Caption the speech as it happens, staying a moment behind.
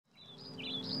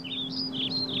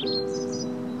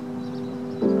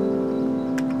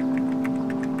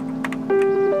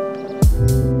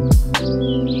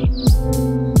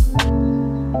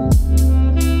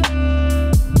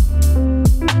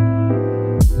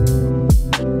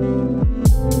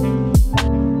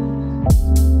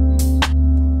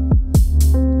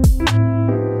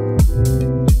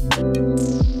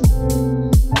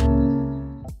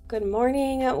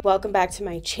welcome back to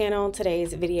my channel.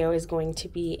 Today's video is going to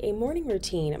be a morning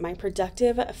routine, my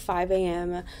productive 5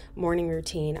 a.m. morning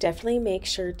routine. Definitely make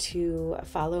sure to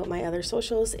follow my other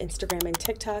socials, Instagram and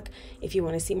TikTok, if you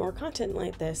want to see more content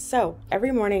like this. So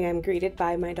every morning I'm greeted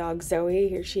by my dog Zoe.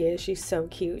 Here she is. She's so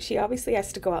cute. She obviously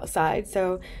has to go outside,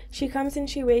 so she comes and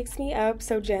she wakes me up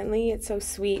so gently. It's so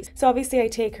sweet. So obviously I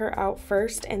take her out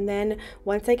first, and then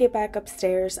once I get back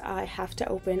upstairs, I have to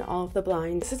open all of the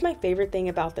blinds. This is my favorite thing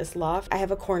about this loft. I have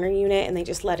a corner unit and they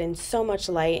just let in so much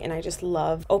light, and I just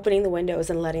love opening the windows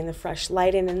and letting the fresh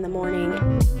light in the morning.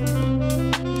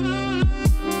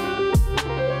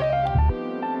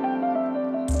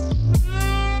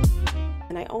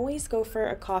 And I always go for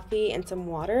a coffee and some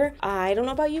water. I don't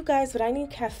know about you guys, but I need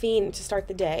caffeine to start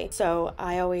the day. So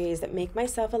I always make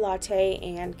myself a latte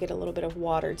and get a little bit of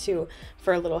water too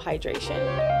for a little hydration.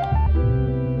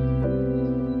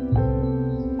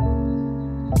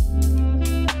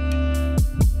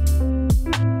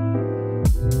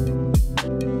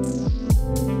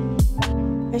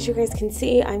 As you guys can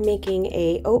see, I'm making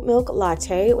a oat milk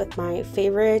latte with my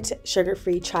favorite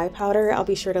sugar-free chai powder. I'll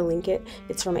be sure to link it.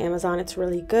 It's from Amazon. It's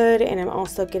really good. And I'm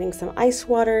also getting some ice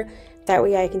water. That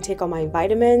way I can take all my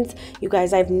vitamins. You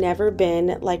guys, I've never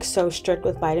been like so strict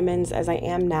with vitamins as I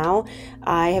am now.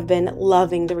 I have been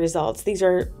loving the results. These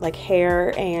are like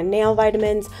hair and nail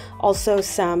vitamins, also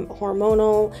some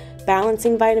hormonal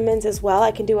balancing vitamins as well.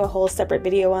 I can do a whole separate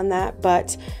video on that,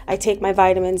 but I take my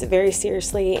vitamins very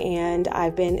seriously and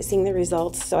I've been seeing the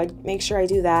results, so I make sure I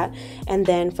do that. And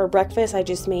then for breakfast, I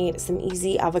just made some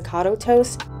easy avocado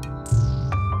toast.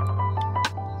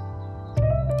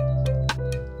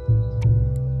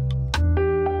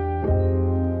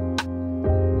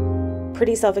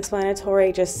 Pretty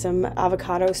self-explanatory, just some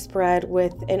avocado spread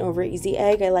with an over easy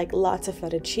egg. I like lots of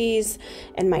feta cheese,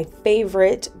 and my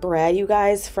favorite bread, you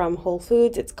guys, from Whole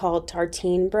Foods, it's called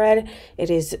tartine bread.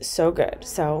 It is so good.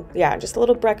 So yeah, just a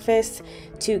little breakfast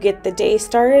to get the day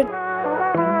started.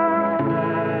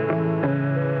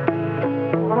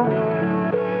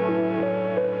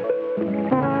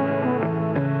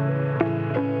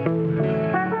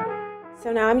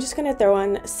 So now I'm just going to throw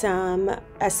on some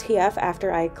SPF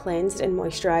after I cleansed and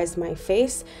moisturized my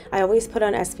face. I always put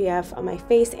on SPF on my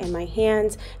face and my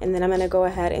hands, and then I'm going to go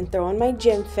ahead and throw on my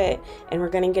gym fit, and we're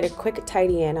going to get a quick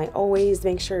tidy in. I always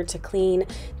make sure to clean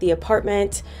the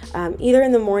apartment, either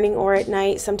in the morning or at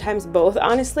night, sometimes both.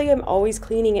 Honestly, I'm always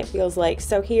cleaning, it feels like.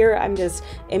 So here I'm just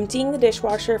emptying the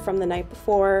dishwasher from the night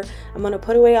before. I'm going to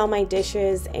put away all my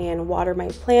dishes and water my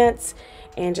plants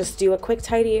and just do a quick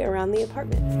tidy around the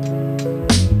apartment.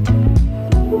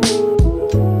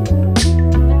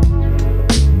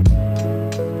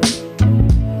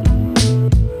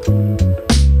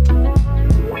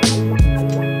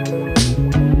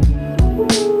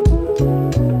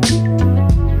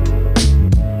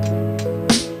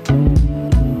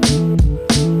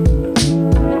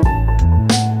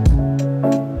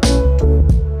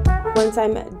 Once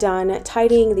I'm done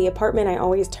tidying the apartment, I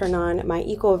always turn on my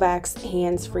EcoVax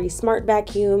hands-free smart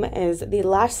vacuum as the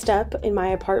last step in my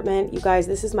apartment. You guys,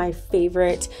 this is my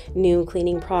favorite new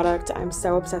cleaning product. I'm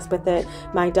so obsessed with it.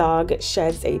 My dog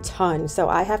sheds a ton, so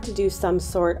I have to do some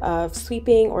sort of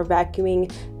sweeping or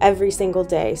vacuuming every single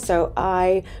day. So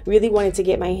I really wanted to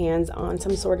get my hands on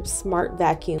some sort of smart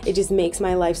vacuum. It just makes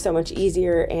my life so much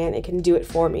easier, and it can do it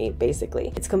for me,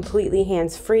 basically. It's completely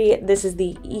hands-free. This is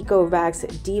the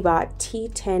EcoVax D-Bot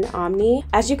T10 Omni.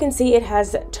 As you can see, it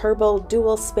has turbo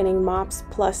dual spinning mops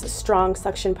plus strong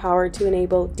suction power to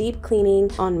enable deep cleaning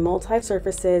on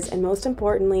multi-surfaces, and most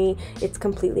importantly, it's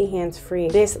completely hands-free.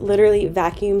 This literally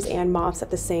vacuums and mops at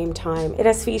the same time. It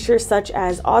has features such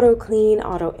as auto clean,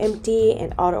 auto empty,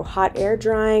 and auto hot air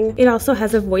drying. It also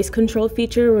has a voice control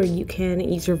feature where you can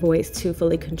use your voice to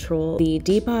fully control the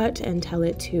D-Bot and tell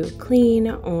it to clean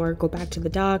or go back to the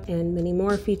dock, and many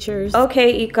more features.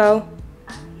 Okay, Eco.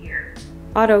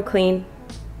 Auto clean.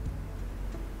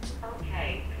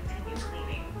 Okay, continue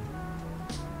cleaning.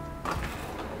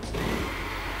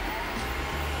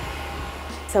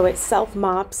 So it self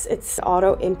mops, it's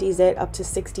auto empties it up to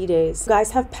 60 days. If you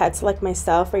guys have pets like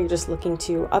myself, or you're just looking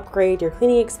to upgrade your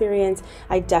cleaning experience,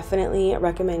 I definitely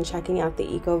recommend checking out the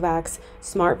EcoVax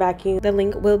Smart Vacuum. The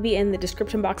link will be in the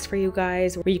description box for you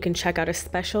guys, where you can check out a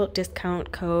special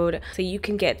discount code so you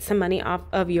can get some money off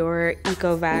of your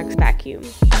EcoVax vacuum.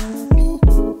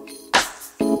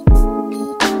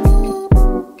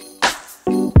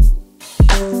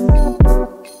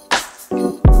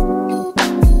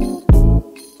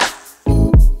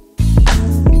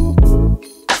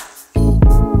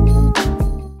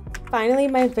 Finally,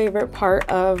 my favorite part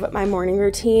of my morning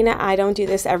routine. I don't do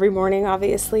this every morning,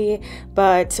 obviously,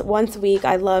 but once a week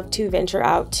I love to venture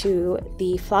out to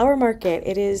the flower market.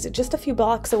 It is just a few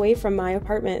blocks away from my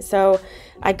apartment, so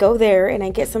I go there and I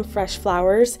get some fresh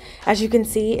flowers. As you can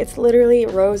see, it's literally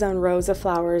rows on rows of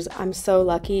flowers. I'm so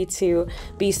lucky to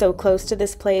be so close to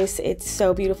this place. It's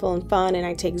so beautiful and fun, and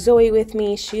I take Zoe with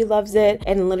me. She loves it,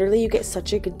 and literally you get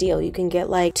such a good deal. You can get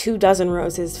like 2 dozen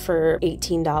roses for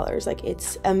 $18. Like,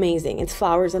 it's amazing. It's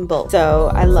flowers in bulk, so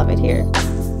I love it here.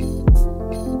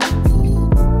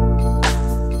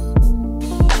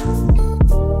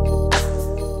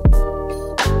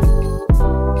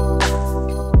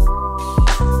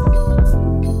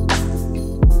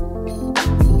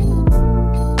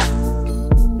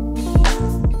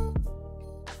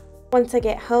 Once I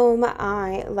get home,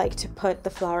 I like to put the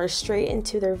flowers straight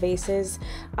into their vases.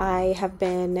 I have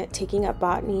been taking up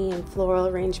botany and floral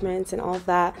arrangements and all of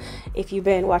that. If you've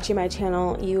been watching my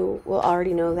channel, you will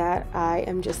already know that I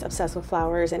am just obsessed with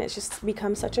flowers, and it's just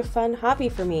become such a fun hobby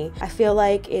for me. I feel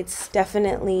like it's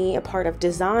definitely a part of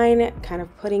design, kind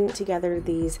of putting together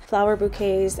these flower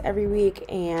bouquets every week,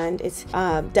 and it's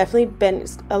definitely been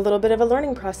a little bit of a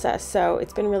learning process, so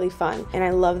it's been really fun. And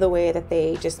I love the way that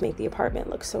they just make the apartment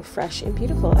look so fresh and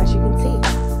beautiful, as you can see.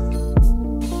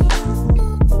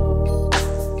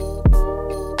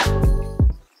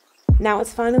 Now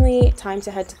it's finally time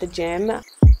to head to the gym.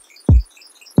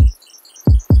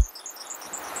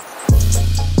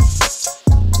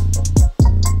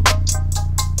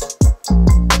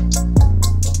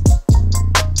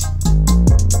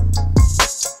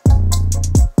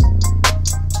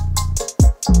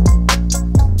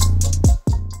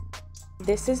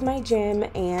 This is my gym,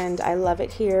 and I love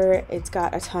it here. It's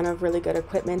got a ton of really good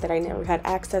equipment that I never had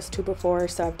access to before,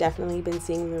 so I've definitely been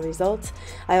seeing the results.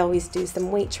 I always do some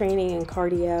weight training and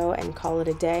cardio and call it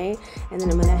a day, and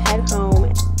then I'm gonna head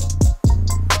home.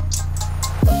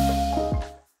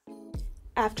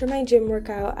 After my gym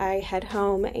workout, I head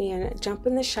home and jump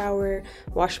in the shower,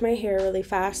 wash my hair really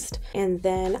fast, and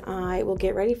then I will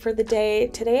get ready for the day.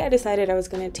 Today I decided I was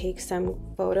going to take some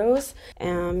photos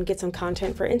and get some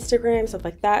content for Instagram, stuff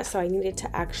like that, so I needed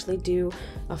to actually do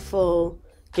a full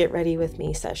get ready with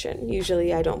me session.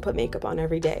 Usually I don't put makeup on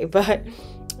every day, but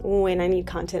when I need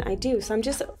content, I do. So I'm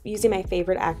just using my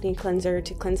favorite acne cleanser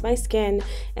to cleanse my skin,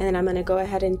 and then I'm going to go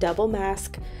ahead and double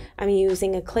mask. I'm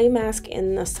using a clay mask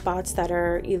in the spots that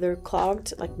are either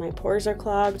clogged, like my pores are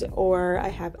clogged, or I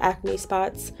have acne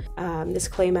spots. This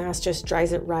clay mask just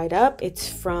dries it right up. It's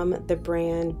from the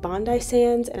brand Bondi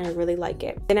Sands, and I really like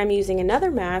it. Then I'm using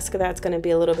another mask that's going to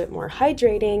be a little bit more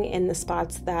hydrating in the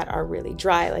spots that are really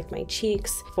dry, like my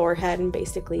cheeks, forehead, and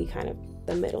basically kind of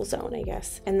the middle zone, I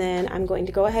guess. And then I'm going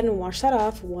to go ahead and wash that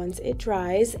off once it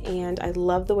dries, and I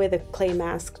love the way the clay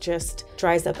mask just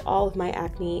dries up all of my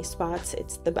acne spots.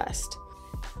 It's the best.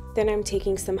 Then I'm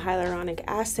taking some hyaluronic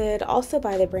acid, also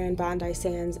by the brand Bondi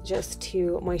Sands, just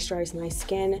to moisturize my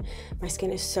skin. My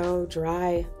skin is so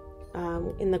dry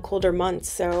in the colder months,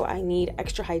 so I need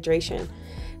extra hydration.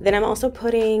 Then I'm also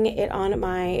putting it on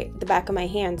the back of my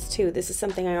hands too. This is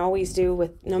something I always do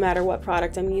with no matter what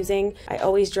product I'm using. I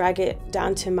always drag it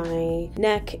down to my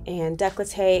neck and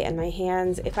décolleté and my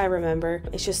hands if I remember.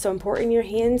 It's just so important. Your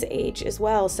hands age as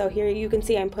well. So here you can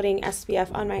see I'm putting SPF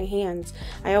on my hands.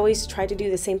 I always try to do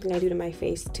the same thing I do to my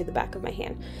face to the back of my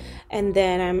hand. And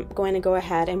then I'm going to go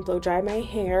ahead and blow dry my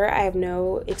hair. I have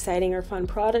no exciting or fun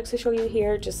products to show you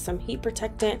here, just some heat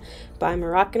protectant by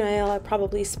Moroccanile I'll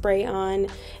probably spray on.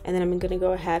 And then I'm gonna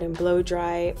go ahead and blow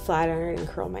dry, flat iron, and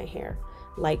curl my hair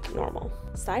like normal.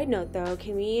 Side note though,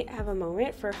 can we have a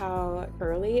moment for how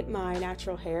curly my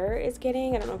natural hair is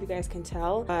getting? I don't know if you guys can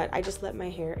tell, but I just let my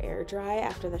hair air dry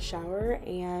after the shower,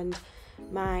 and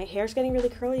my hair's getting really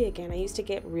curly again. I used to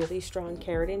get really strong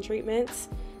keratin treatments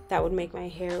that would make my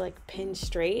hair like pin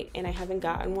straight, and I haven't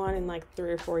gotten one in like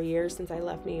 3 or 4 years since I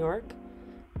left New York.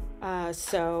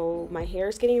 So my hair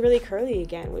is getting really curly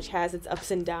again, which has its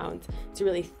ups and downs. It's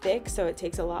really thick, so it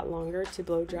takes a lot longer to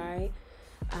blow dry,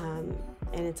 and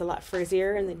it's a lot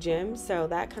frizzier in the gym, so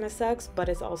that kind of sucks, but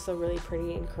it's also really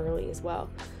pretty and curly as well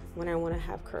when I want to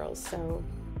have curls. So,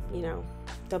 you know,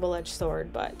 double-edged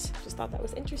sword, but just thought that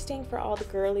was interesting for all the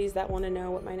girlies that want to know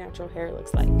what my natural hair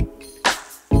looks like.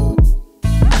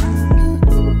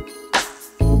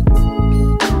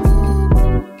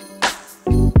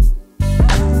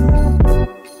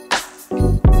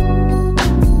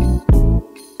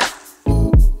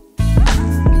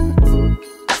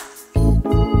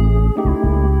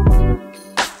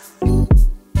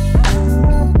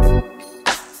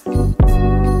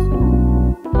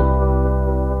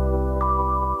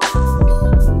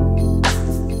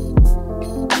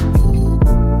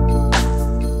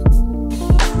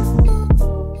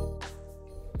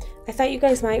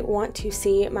 guys might want to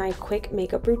see my quick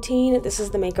makeup routine. This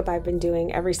is the makeup I've been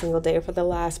doing every single day for the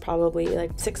last probably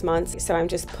like 6 months. So I'm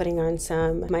just putting on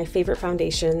some my favorite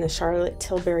foundation, the Charlotte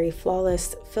Tilbury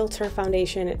Flawless Filter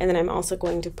Foundation. And then I'm also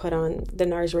going to put on the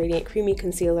NARS Radiant Creamy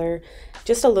Concealer,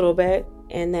 just a little bit,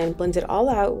 and then blend it all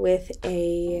out with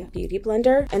a beauty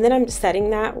blender. And then I'm setting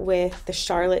that with the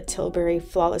Charlotte Tilbury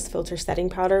Flawless Filter Setting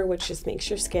Powder, which just makes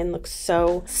your skin look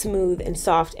so smooth and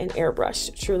soft and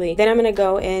airbrushed, truly. Then I'm gonna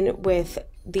go in with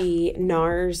the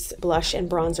NARS Blush and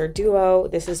Bronzer Duo.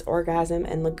 This is Orgasm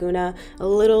and Laguna. A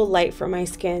little light for my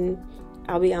skin,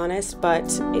 I'll be honest, but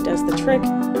it does the trick.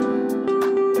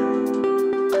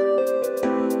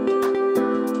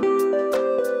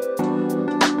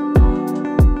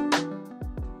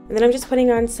 And then I'm just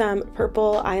putting on some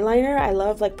purple eyeliner. I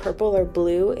love like purple or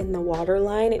blue in the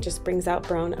waterline. It just brings out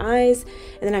brown eyes.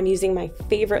 And then I'm using my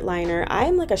favorite liner.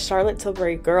 I'm like a Charlotte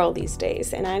Tilbury girl these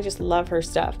days, and I just love her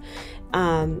stuff.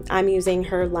 I'm using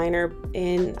her liner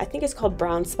in, I think it's called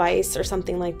Brown Spice or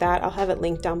something like that. I'll have it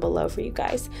linked down below for you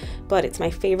guys. But it's my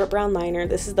favorite brown liner.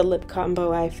 This is the lip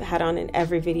combo I've had on in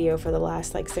every video for the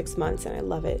last like 6 months, and I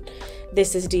love it.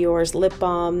 This is Dior's lip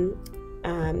balm.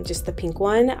 Just the pink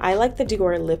one. I like the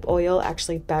Dior lip oil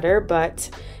actually better, but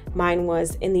mine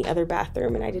was in the other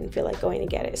bathroom and I didn't feel like going to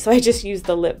get it. So I just used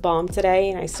the lip balm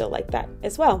today, and I still like that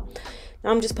as well.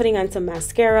 Now I'm just putting on some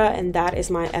mascara, and that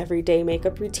is my everyday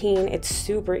makeup routine. It's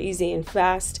super easy and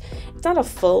fast. It's not a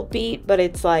full beat, but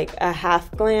it's like a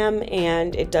half glam,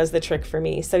 and it does the trick for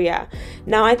me. So yeah,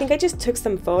 now I think I just took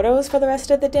some photos for the rest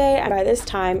of the day, and by this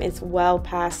time it's well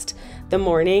past the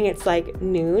morning. It's like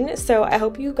noon. So I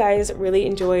hope you guys really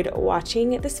enjoyed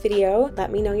watching this video.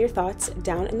 Let me know your thoughts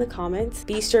down in the comments.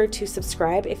 Be sure to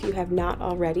subscribe if you have not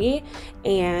already,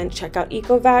 and check out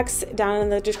Ecovacs down in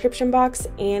the description box,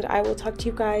 and I will talk to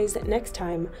you guys next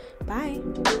time. Bye.